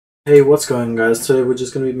Hey, what's going on, guys? Today we're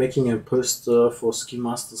just going to be making a poster for Ski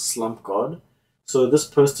Master Slump God. So this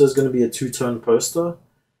poster is going to be a two-tone poster,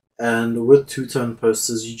 and with two-tone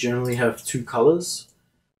posters you generally have two colors.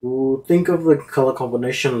 We'll think of the color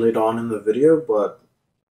combination later on in the video, but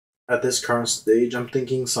at this current stage I'm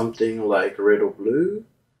thinking something like red or blue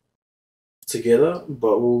together,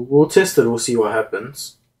 but we'll test it, we'll see what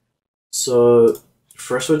happens. So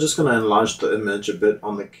first we're just going to enlarge the image a bit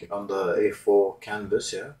on the A4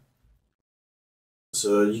 canvas here.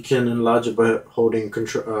 So you can enlarge it by holding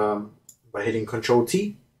control by hitting Control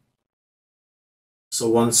T. So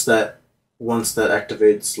once that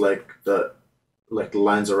activates like the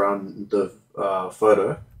lines around the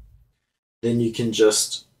photo, then you can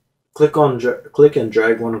just click and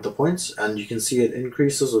drag one of the points, and you can see it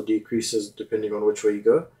increases or decreases depending on which way you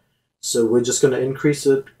go. So we're just going to increase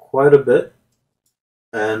it quite a bit,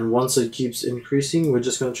 and once it keeps increasing, we're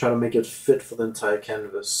just going to try to make it fit for the entire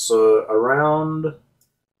canvas. So around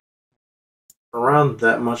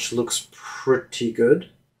that much looks pretty good.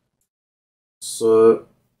 So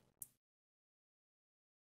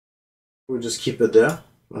we'll just keep it there.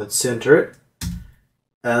 Let's center it.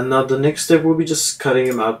 And now the next step will be just cutting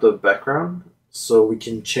him out the background so we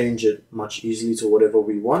can change it much easily to whatever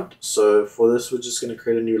we want. So for this, we're just going to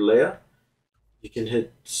create a new layer. You can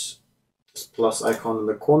hit this plus icon in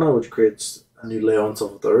the corner, which creates a new layer on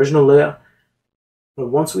top of the original layer. But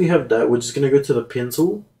once we have that, we're just going to go to the pen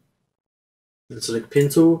tool and select pen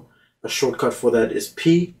tool. A shortcut for that is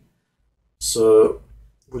P. So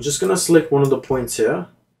we're just going to select one of the points here.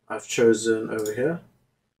 I've chosen over here,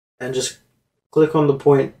 and just click on the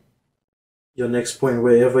point, your next point,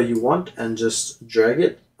 wherever you want, and just drag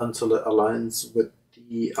it until it aligns with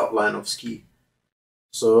the outline of ski.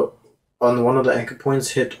 So on one of the anchor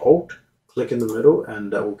points, hit Alt, click in the middle,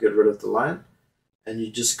 and that will get rid of the line. And you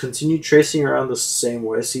just continue tracing around the same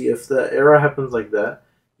way. See, if the error happens like that,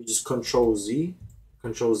 you just Control Z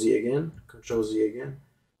again, Control Z again,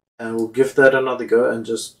 and we'll give that another go. And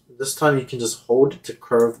just this time you can just hold it to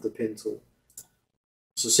curve the pen tool.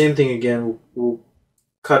 So same thing again, we'll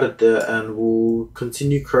cut it there, and we'll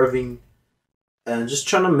continue curving and just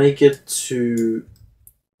trying to make it to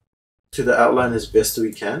the outline as best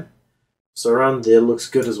we can. So around there looks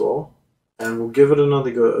good as well. And we'll give it another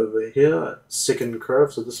go over here, second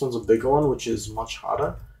curve. So this one's a bigger one, which is much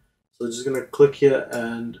harder. So we're just gonna click here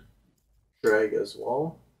and drag as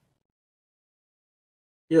well.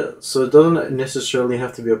 Yeah, so it doesn't necessarily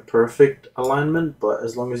have to be a perfect alignment, but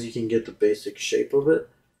as long as you can get the basic shape of it,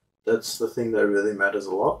 that's the thing that really matters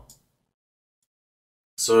a lot.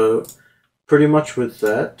 So pretty much with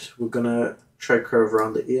that, we're gonna try curve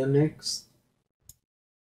around the ear next.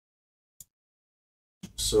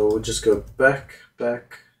 So we'll just go back.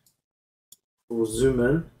 We'll zoom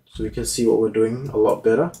in so we can see what we're doing a lot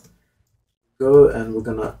better. Go, and we're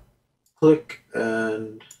gonna click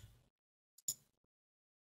and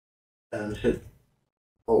hit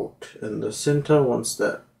Alt in the center once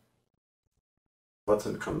that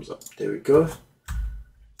button comes up. There we go.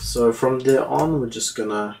 So from there on, we're just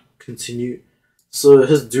gonna continue. So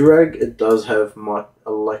his durag, it does have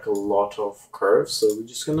like a lot of curves, so we're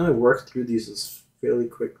just gonna work through these fairly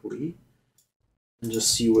quickly and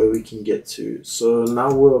just see where we can get to. So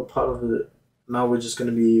now we're part of it. Now we're just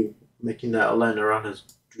gonna be making that outline around his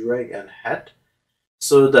durag and hat.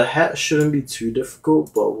 So the hat shouldn't be too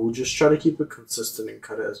difficult, but we'll just try to keep it consistent and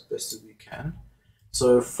cut it as best as we can.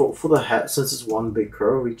 So for the hat, since it's one big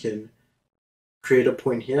curve, we can create a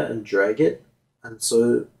point here and drag it. And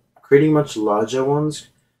so creating much larger ones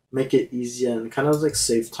make it easier and kind of like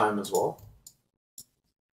save time as well.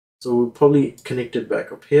 So we'll probably connect it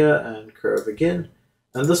back up here and curve again.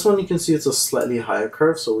 And this one, you can see it's a slightly higher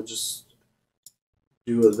curve, so we'll just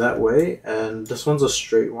do it that way. And this one's a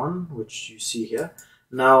straight one, which you see here.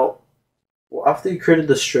 Now, after you created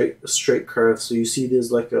the straight curve, so you see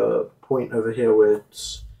there's like a point over here where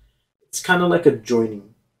it's kind of like a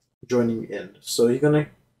joining end. So you're gonna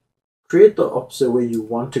create the opposite way you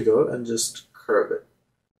want to go and just curve it.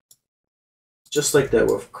 Just like that,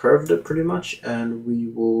 we've curved it pretty much, and we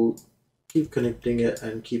will keep connecting it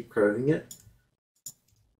and keep curving it.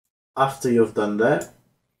 After you've done that,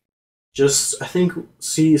 just, I think,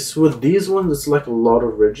 see, so with these ones, it's like a lot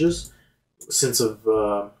of ridges, since of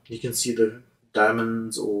you can see the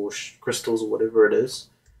diamonds or crystals or whatever it is.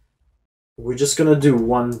 We're just gonna do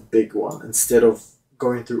one big one instead of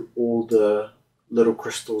going through all the little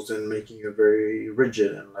crystals and making it very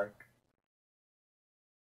rigid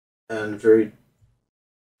and very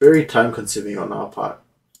time consuming on our part,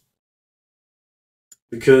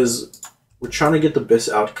 because we're trying to get the best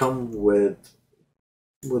outcome with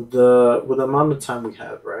with the amount of time we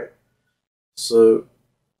have, right? So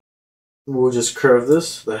we'll just curve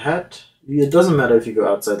the hat. It doesn't matter if you go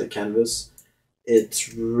outside the canvas. It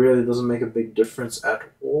really doesn't make a big difference at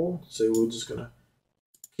all. So we're just gonna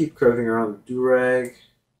keep curving around the do-rag,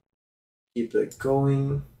 keep it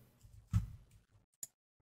going.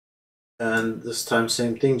 And this time,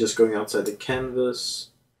 same thing, just going outside the canvas.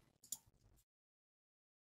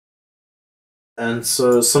 And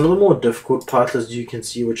so some of the more difficult parts, as you can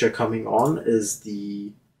see, which are coming on, is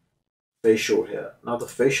the facial hair. Now the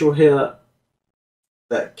facial hair,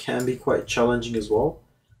 that can be quite challenging as well,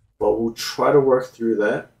 but we'll try to work through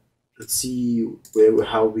that and see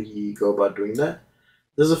how we go about doing that.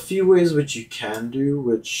 There's a few ways which you can do,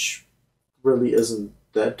 which really isn't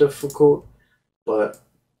that difficult, but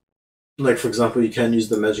like for example, you can use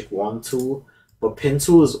the magic wand tool, but pen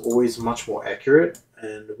tool is always much more accurate,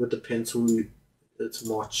 and with the pen tool, it's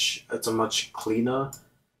a much cleaner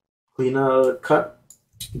cut,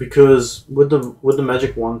 because with the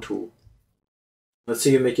magic wand tool, let's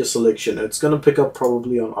say you make your selection, it's gonna pick up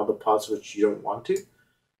probably on other parts which you don't want to,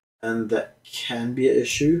 and that can be an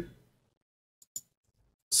issue.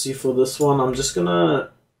 See, for this one, I'm just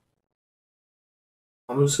gonna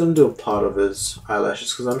do a part of his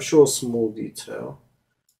eyelashes because I'm sure a small detail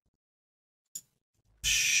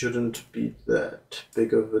shouldn't be that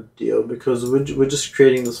big of a deal, because we're just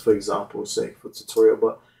creating this for example's sake, for tutorial,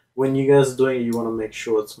 but when you guys are doing it, you want to make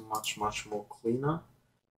sure it's much more cleaner,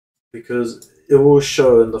 because it will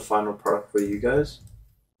show in the final product for you guys.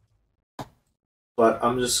 But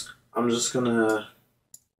I'm just gonna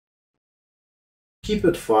keep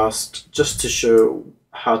it fast just to show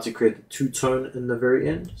how to create the two-tone in the very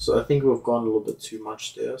end. So I think we've gone a little bit too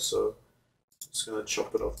much there, so just gonna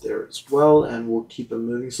chop it off there as well, and we'll keep it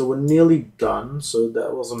moving. So we're nearly done. So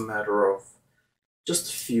that was a matter of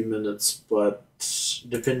just a few minutes, but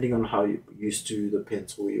depending on how used to the pen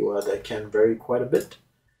tool you are, that can vary quite a bit.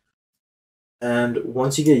 And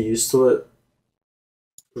once you get used to it,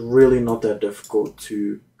 really not that difficult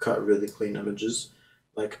to cut really clean images.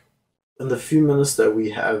 Like in the few minutes that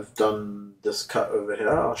we have done this cut over here,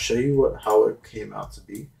 I'll show you how it came out to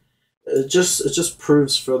be. It just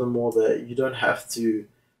proves furthermore that you don't have to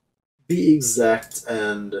be exact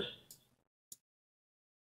and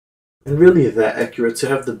really that accurate to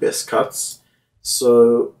have the best cuts.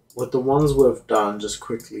 So with the ones we've done, just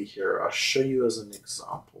quickly here, I'll show you as an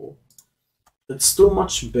example. It's still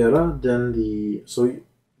much better than the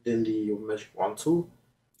magic wand tool.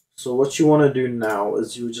 So what you want to do now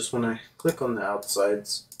is you just want to click on the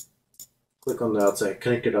outsides,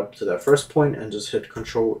 connect it up to that first point, and just hit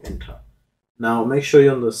Control Enter. Now make sure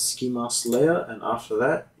you're on the ski mask layer, and after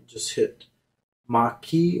that you just hit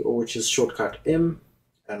Marquee, or which is shortcut M,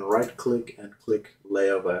 and right click and click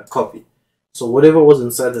Layer via Copy. So whatever was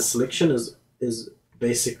inside the selection is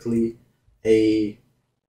basically a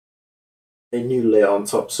new layer on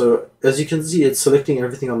top. So as you can see, it's selecting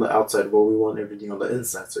everything on the outside while we want everything on the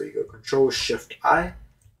inside. So you go Control Shift I,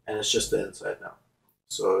 and it's just the inside now.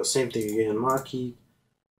 So same thing again, Marquee,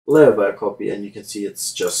 Layer via Copy, and you can see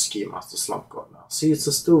it's just Ski Master Slump God now. See, it's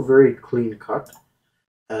a still very clean cut.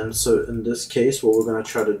 And so in this case, what we're gonna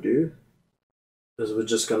try to do is we're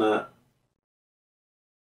just gonna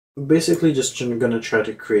try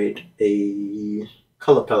to create a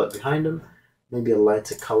color palette behind him, maybe a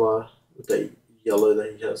lighter color with the yellow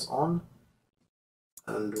that he has on,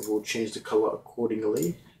 and we'll change the color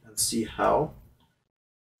accordingly and see how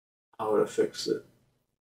it affects it.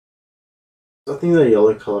 I think the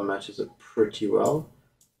yellow color matches it pretty well,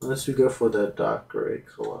 unless we go for that dark gray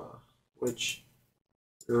color, which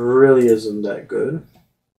really isn't that good.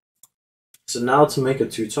 So now to make a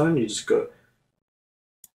two-tone, you just go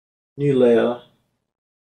New Layer,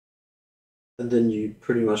 and then you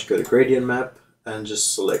pretty much go to Gradient Map and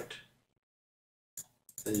just select,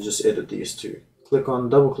 and you just edit these two.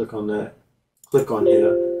 Double click on that, click on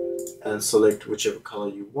here, and select whichever color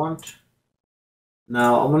you want.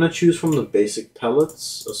 Now I'm going to choose from the basic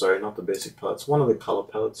palettes, oh sorry, not the basic palettes, one of the color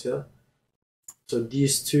palettes here. So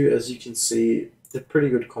these two, as you can see, they're pretty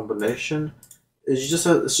good combination. It's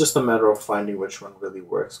just a matter of finding which one really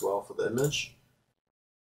works well for the image.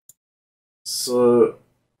 So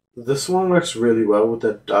this one works really well with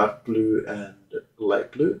that dark blue and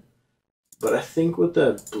light blue. But I think with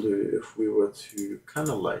that blue, if we were to kind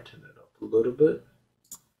of lighten it up a little bit,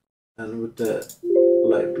 and with that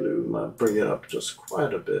light blue, might bring it up just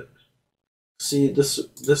quite a bit. See,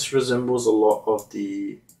 this resembles a lot of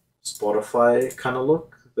the Spotify kind of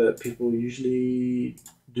look that people usually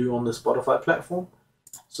do on the Spotify platform.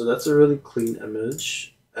 So that's a really clean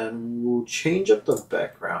image, and we'll change up the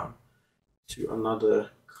background to another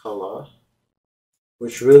color,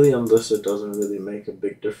 which really on this it doesn't really make a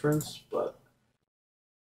big difference, but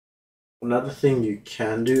another thing you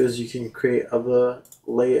can do is you can create other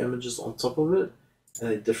layer images on top of it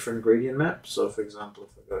and a different gradient map. So for example,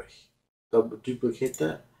 if I go double duplicate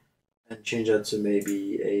that and change that to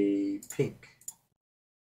maybe a pink,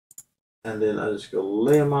 and then I just go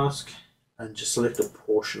layer mask and just select a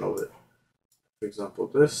portion of it. For example,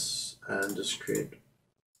 this, and just create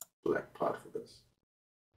black part for this.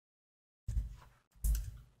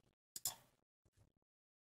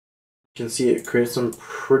 You can see it creates some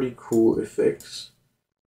pretty cool effects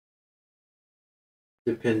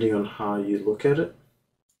depending on how you look at it.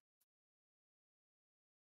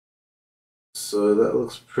 So that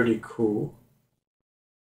looks pretty cool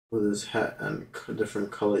with his hat and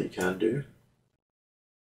different color you can do.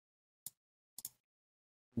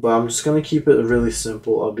 But I'm just going to keep it really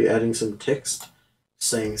simple. I'll be adding some text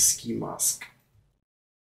saying ski mask.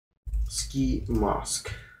 Ski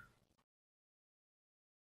mask.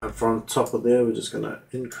 And from top of there, we're just going to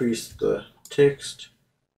increase the text.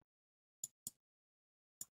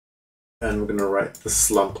 And we're going to write the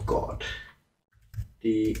slump god.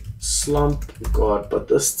 The slump god, but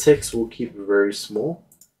this text will keep it very small.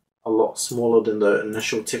 A lot smaller than the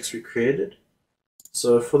initial text we created.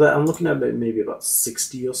 So for that, I'm looking at maybe about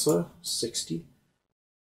 60 or so, 60.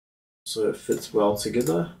 So it fits well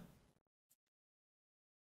together.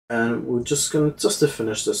 And we're just to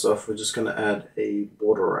finish this off, we're just gonna add a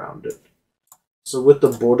border around it. So with the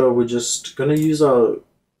border, we're just gonna use our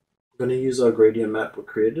gradient map we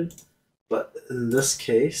created, but in this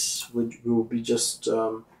case, we will be just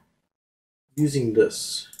using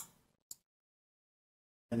this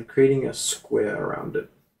and creating a square around it.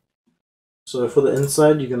 So for the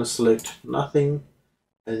inside, you're going to select nothing,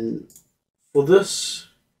 and for this,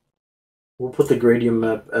 we'll put the gradient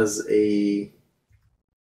map as a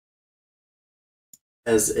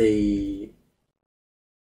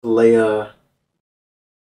layer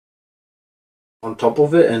on top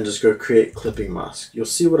of it, and just go create clipping mask. You'll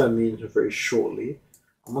see what I mean very shortly.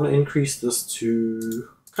 I'm going to increase this to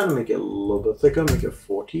kind of make it a little bit thicker, make it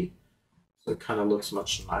 40, so it kind of looks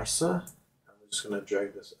much nicer. I'm just going to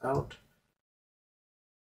drag this out.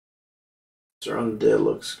 So around there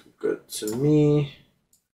looks good to me.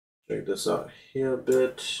 Drag this out here a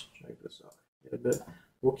bit. Drag this out here a bit.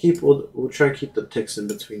 We'll try to keep the text in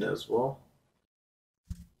between as well.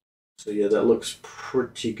 So yeah, that looks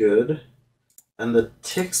pretty good. And the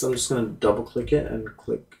text, I'm just gonna double click it and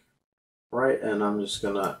click right, and I'm just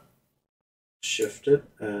gonna shift it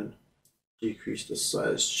and decrease the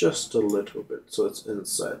size just a little bit so it's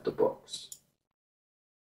inside the box.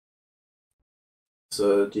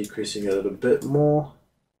 So decreasing it a bit more,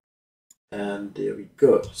 and there we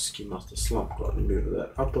go. Ski Master Slump. Got to move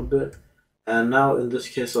that up a bit. And now in this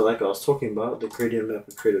case, so like I was talking about, the gradient map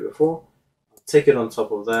we created before, I'll take it on top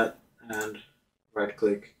of that and right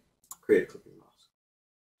click, create clipping mask.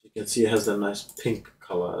 You can see it has that nice pink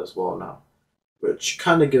color as well now, which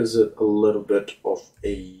kind of gives it a little bit of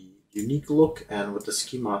a unique look. And with the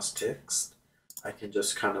ski mask text, I can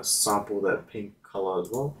just kind of sample that pink color as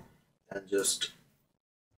well and just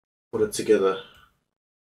put it together,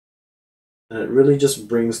 and it really just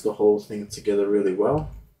brings the whole thing together really well.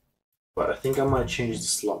 But I think I might change the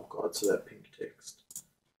slump god to that pink text.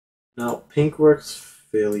 Now pink works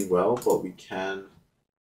fairly well, but we can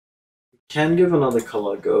give another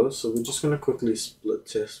color a go. So we're just going to quickly split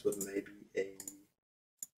test with maybe a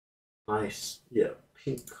nice, yeah,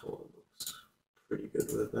 pink color. Looks pretty good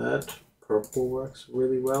with that. Purple works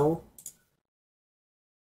really well,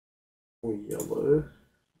 or yellow.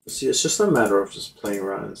 See, it's just a matter of just playing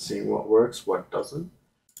around and seeing what works, what doesn't.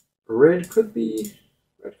 Red could be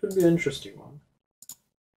an interesting one,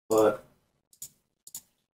 but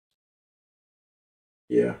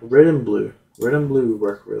yeah, red and blue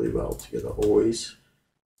work really well together always.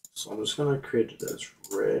 So I'm just gonna create it as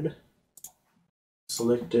red.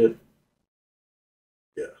 Select it.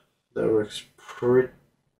 Yeah, that works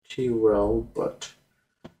pretty well, but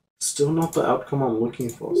still not the outcome I'm looking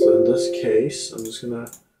for. So in this case, I'm just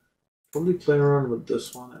gonna probably play around with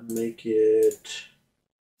this one and make it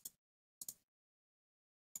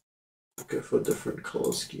go for a different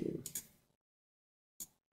color scheme.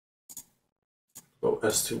 Oh,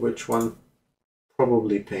 as to which one,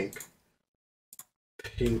 probably pink.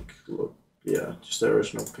 Pink look, yeah, just the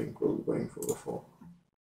original pink we were going for before.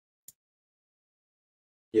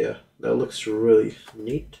 Yeah, that looks really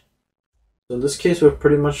neat. So in this case, we've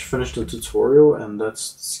pretty much finished the tutorial, and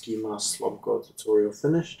that's the Ski Mask Slump God tutorial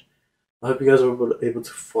finished. I hope you guys were able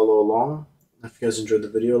to follow along. If you guys enjoyed the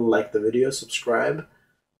video, like the video, subscribe.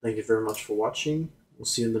 Thank you very much for watching. we'll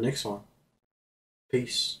see you in the next one.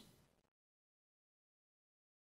 Peace.